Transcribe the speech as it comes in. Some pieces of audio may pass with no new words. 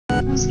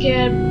I'm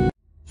scared.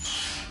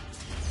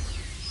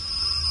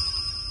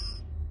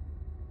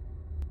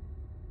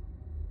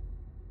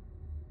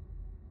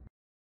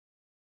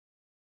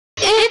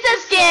 It's a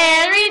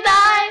scary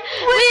night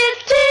with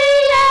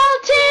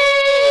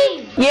TLTeam!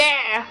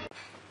 Yeah!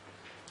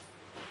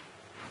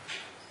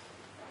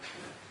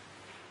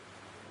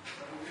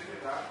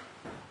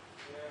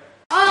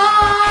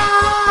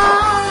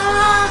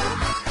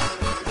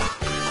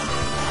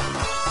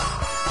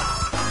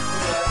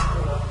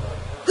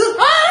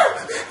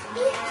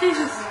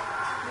 Jesus.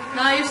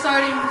 No, you're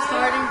starting.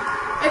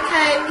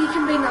 Okay, you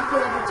can be knuckle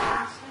every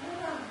time.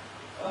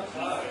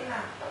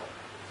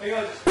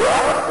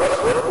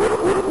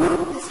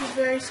 This is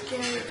very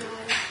scary,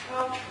 guys.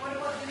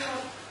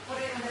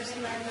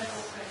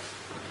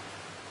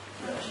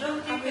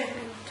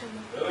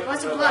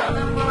 What's it black?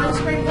 Why is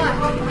it very black?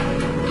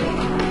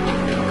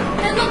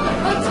 Hey, look,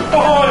 what's it? Oh,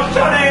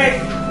 Sonic!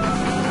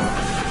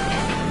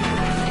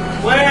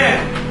 Where?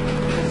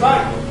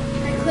 Cycle.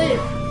 Hey,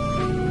 Clint.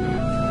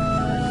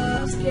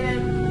 I'm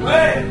scared.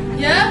 Where?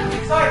 Yeah?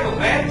 Cycle,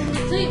 man.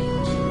 See,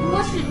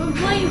 what's it? We're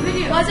playing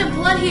video. Why is there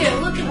blood here?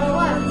 Look at the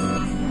blood.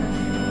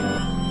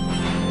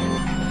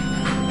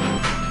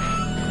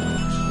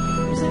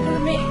 Is it gonna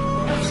make a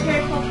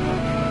scary pop up?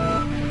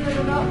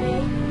 Or not me?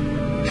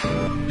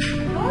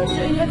 Oh,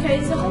 okay,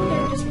 it's the whole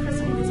game just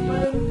pressing this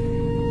button.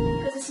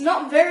 Because it's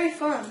not very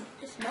fun.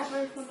 It's not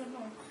very fun at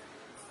all.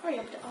 Hurry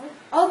up, dog.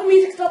 Oh, the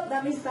music stopped.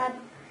 That means bad.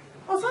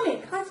 Oh,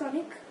 Sonic. Hi,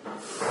 Sonic.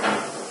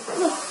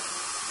 Look.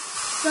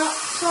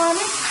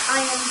 Sonic, I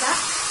am back.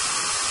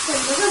 So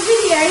another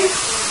video.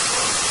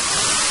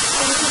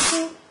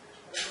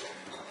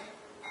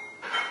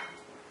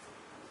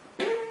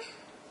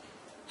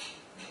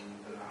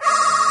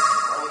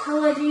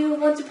 Hello, do you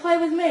want to play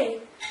with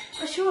me?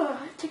 Oh, sure.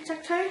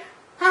 Tic-tac-toe.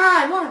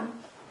 Hi, I won.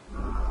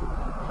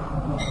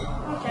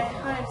 Okay,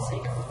 hide and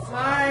seek.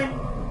 Fine.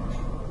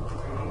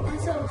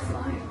 That's all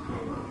fine.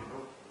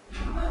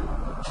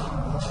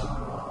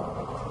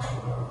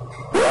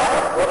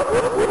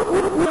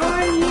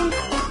 Darn you.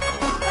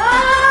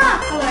 Ah!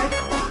 Hello.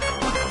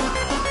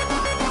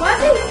 Why is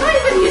he not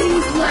even using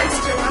his legs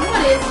to run? What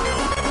is this?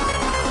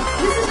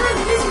 This is not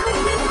physical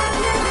movement.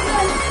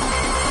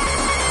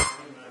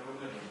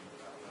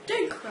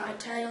 Don't cry,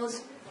 Tails.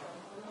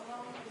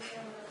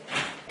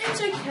 It's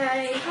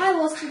okay. I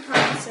lost in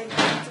time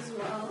segments as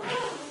well.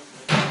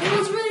 It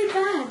was really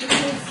bad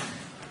because...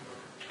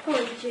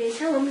 Holy jeez,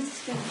 how long is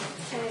this going to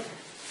take?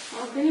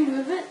 Oh, can you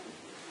move it?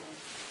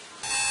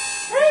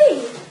 Hey!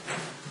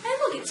 Hey,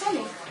 look, it's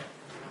Sonic.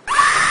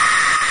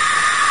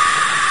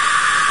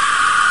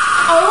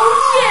 Oh,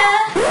 yeah!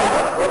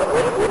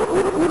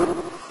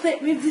 Wait,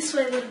 move this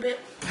way a little bit.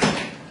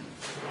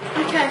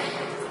 Okay.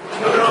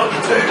 Put it on the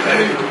TV.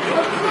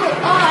 Oh, cool.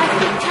 Oh, I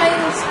think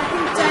Tails.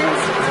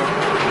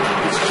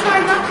 Let's try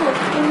Knuckles.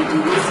 Can we do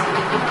this?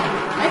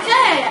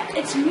 Okay,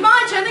 it's my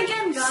turn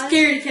again, guys.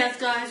 Scary cats,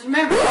 guys.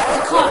 Remember, it's a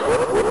comment.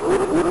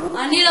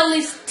 I need at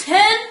least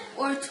 10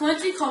 or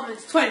 20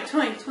 comments. 20.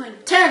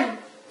 10.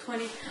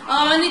 20.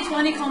 I need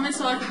 20 comments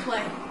so I can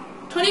play.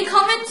 20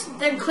 comments,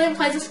 then Clint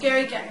plays a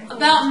scary game.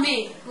 About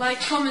me. Like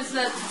comments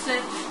that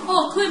say,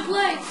 oh, Clint,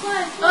 play.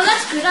 Oh,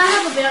 that's good. I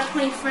have about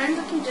 20 friends.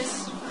 I can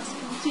just...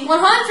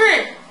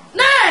 100!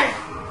 No!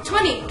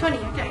 20,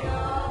 okay.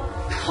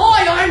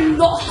 Hi, I'm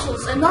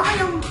Knuckles, and I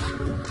am...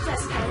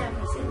 Yes, I am.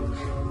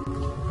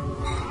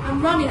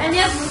 I'm running. And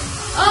yes...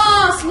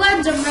 Oh,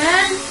 Slender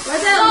Man! Where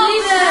the hell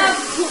leave it?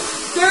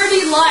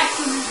 30 likes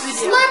on this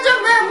video. Slender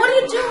Man, what are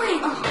you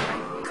doing? Oh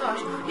my gosh.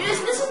 Yes,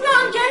 this is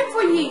not a game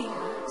for you.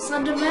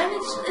 Slender Man,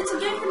 it's a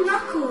game for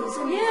Knuckles.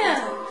 And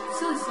yeah.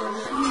 Silly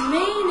Slender. You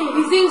mean it.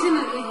 He thinks he's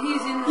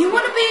in the You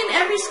want to be in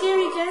every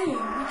scary game.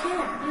 You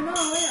can't. You know,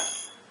 yeah.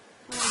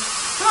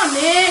 Come on,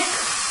 Nick.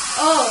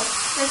 Oh,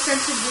 they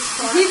censored this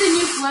part. Is he the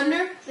new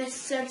Slender? They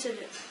censored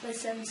it. They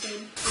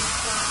censored this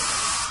part.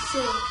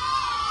 See.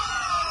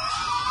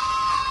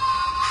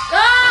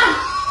 Ah!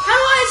 How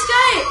do I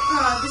escape?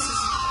 Oh, this is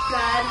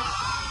bad.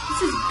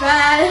 This is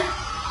bad.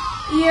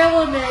 Yeah,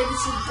 well, no,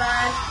 this is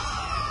bad.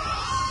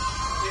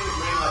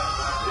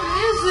 What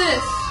is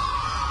this?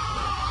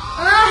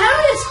 How do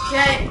I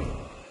escape?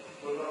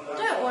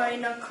 Don't worry,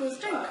 Knuckles.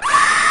 Don't.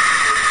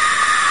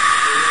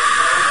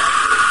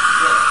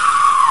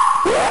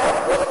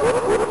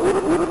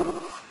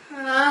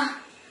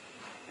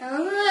 I'm a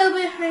little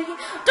bit hurting.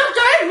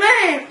 Dr.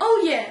 Eggman! Oh,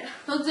 yeah.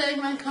 Dr.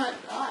 Eggman can't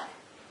die.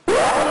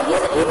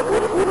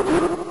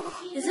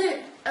 Is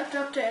it a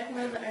Dr.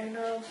 Eggman that I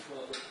know of?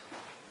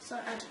 So, I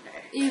don't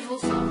know. Evil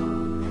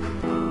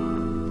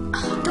son.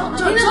 Oh,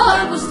 Dr. He knows part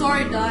of the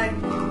story died.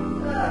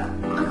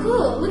 Oh,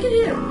 cool. Look at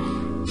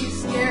him.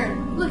 He's scared.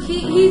 Look, he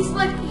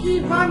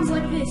runs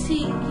like this.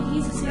 He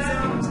uses his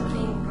arms and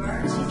he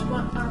pushes his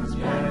arms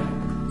back.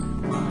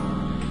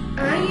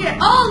 Yeah.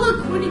 Oh, look,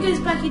 when he goes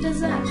back, he does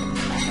that.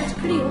 That's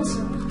pretty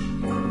awesome.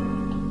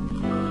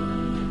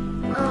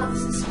 Oh,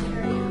 this is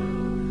scary.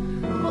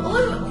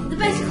 Well,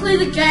 basically,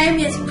 the game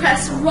is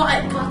press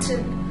right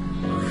button.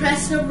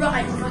 Press the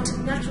right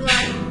button. That's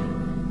right.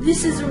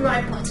 This is the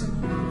right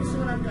button. This is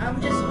what I'm doing.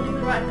 I'm just putting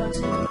the right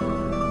button.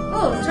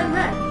 Oh, turn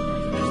red.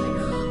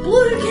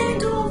 Blue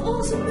candle of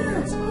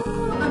awesomeness.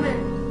 Oh, I'm in.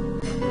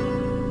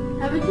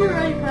 Haven't you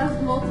already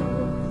passed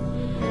multiple?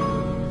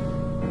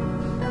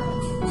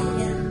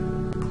 Yeah.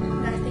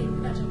 I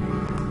don't know.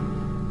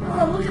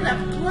 Oh, look at that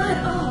blood.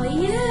 Oh,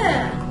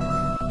 yeah.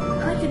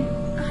 I can.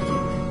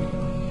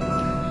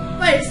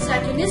 Wait a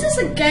second. Is this a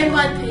game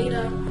by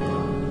Peter?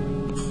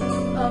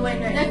 Oh, wait,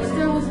 no.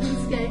 Dexter was in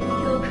this game. He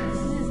killed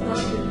his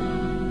daughter.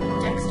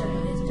 Dexter.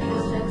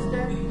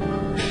 Dexter.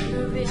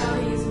 Movie how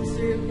he used to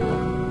serve me.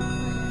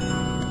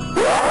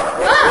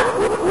 Ah!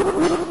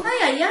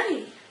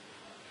 Ay.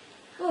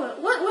 Oh,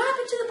 what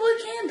happened to the blue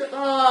candle?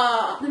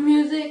 Oh, The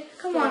music.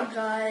 come on,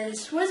 guys.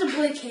 Where's the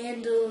blue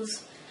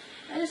candles?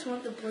 I just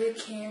want the blue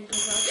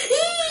candles.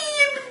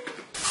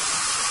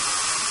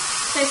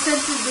 They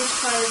censored this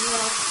part as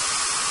well.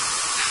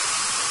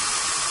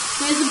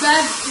 It's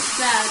bad. It's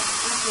bad.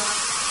 That's why.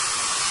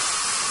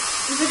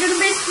 Is it gonna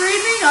be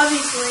screaming?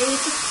 Obviously,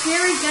 it's a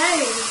scary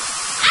game.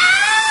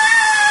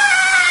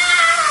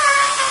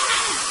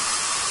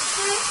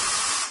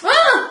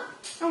 Ah!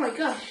 Oh my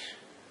gosh.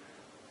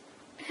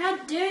 How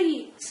dare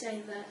you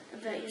say that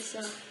about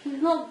yourself?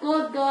 He's not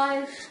good,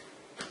 guys.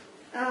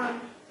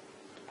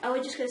 Are we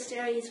just gonna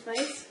stare at his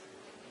face?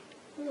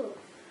 Ooh.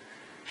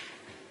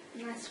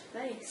 Nice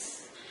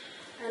face.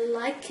 I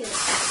like it.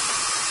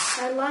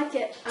 I like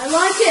it. I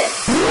like it.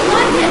 I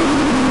like it.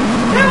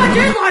 No, I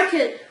don't like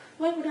it.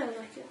 Why would I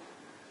like it?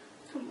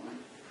 Come on.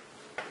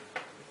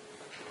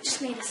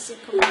 Just need a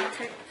sip of my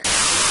coke.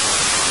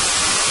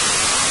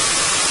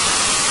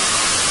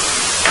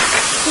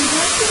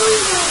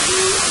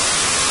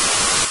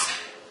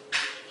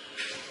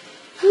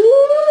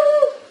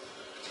 Woo!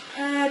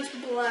 It's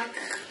black.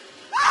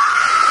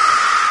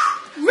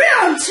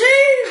 Round 2!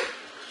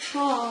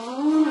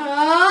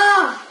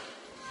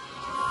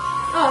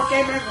 Oh,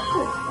 game over.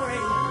 Cool,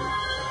 already.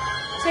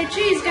 So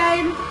cheese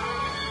game.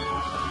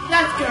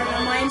 That's going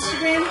on my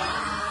Instagram.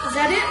 Is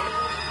that it?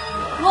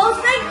 Well,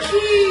 thank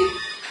you,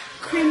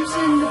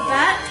 Crimson the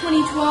Bat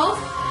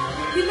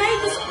 2012. You made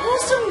this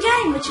awesome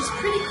game, which is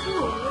pretty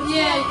cool.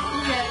 Yeah.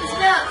 It's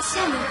about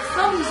Sonic.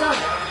 Thumbs up.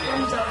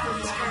 Thumbs up for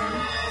this game.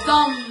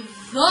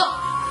 Thumbs up.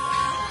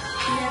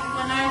 Yeah,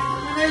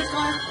 When it's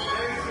gone.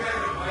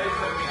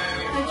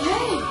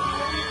 okay.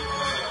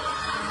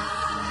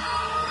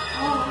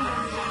 Oh,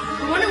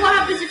 I wonder what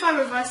happens if I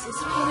reverse this.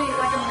 Probably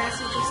like a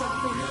message or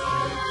something.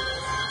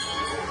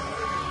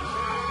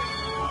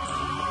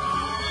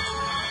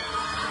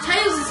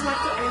 Tails is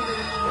like the only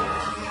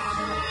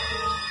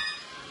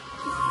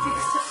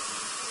fix it.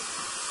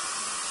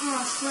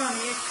 Oh,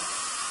 Sonic.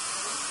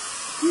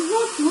 He's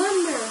not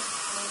Blender.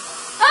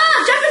 Ah,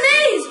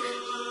 Japanese!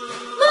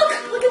 Look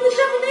at the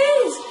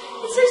Japanese!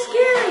 It's so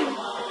scary.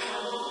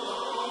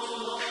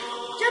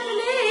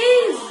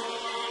 Japanese!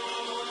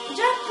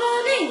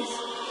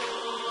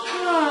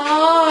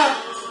 Oh.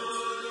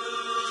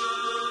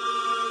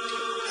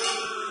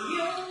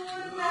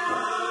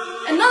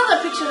 Another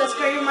picture that's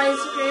going on my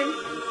Instagram.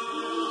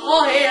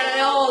 Oh, yeah,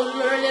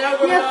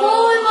 Yeah,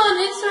 follow him on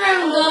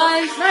Instagram,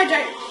 guys. No,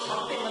 don't.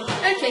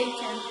 Okay, you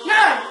can.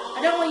 No, I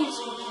don't want you to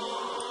speak.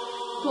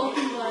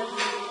 Talking guys.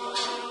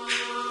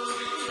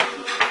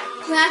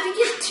 I think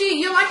it's too.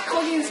 You're like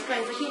clogging the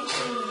space. I keep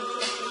seeing you.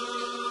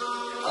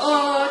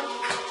 Oh,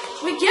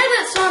 we get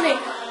it, Sonic.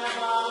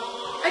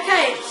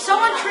 Okay,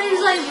 someone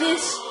translate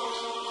this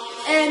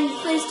and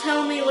please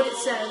tell me what it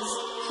says.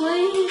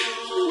 Please.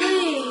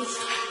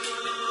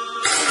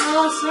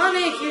 Oh,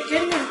 Sonic, you're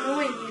getting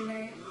annoying, you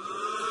know.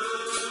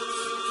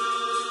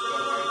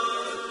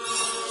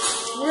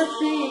 We're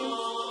being.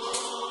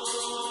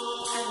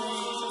 I know,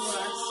 it's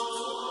worse.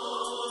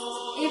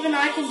 Even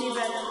I can do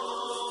better.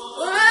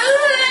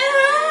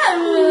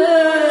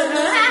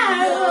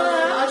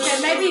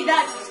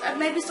 Okay,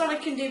 maybe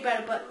Sonic can do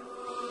better, but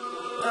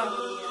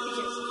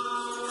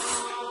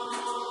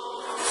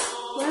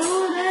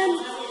well then,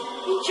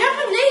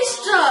 Japanese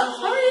stuff.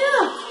 Hurry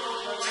up!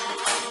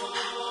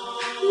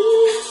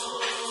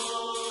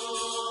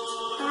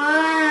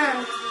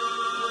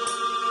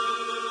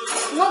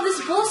 You want this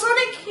ball,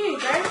 Sonic? Here you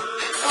go. That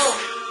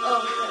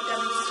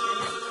was so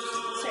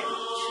much.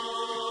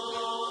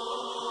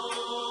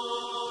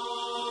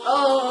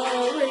 Oh,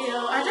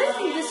 yeah. I don't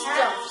think this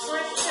stops.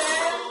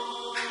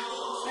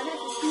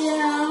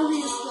 Yeah, I don't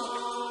think it's stuff.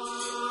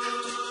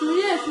 So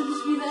yeah, should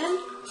this be the end?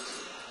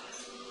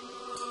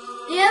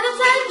 Yeah, that's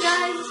the end,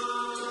 guys.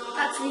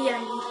 That's the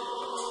end.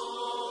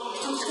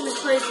 I'm just gonna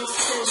close this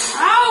too.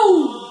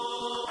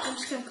 Ow! I'm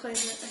just gonna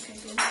close it. Okay,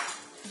 good.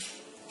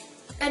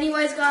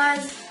 Anyways,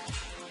 guys.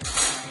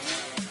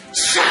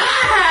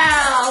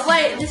 Ciao!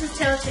 Wait, this is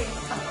TLTeam.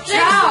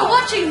 Thanks for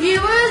watching,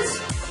 viewers.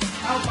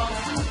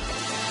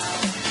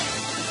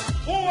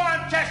 Who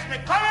wants test me?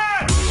 Come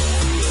on!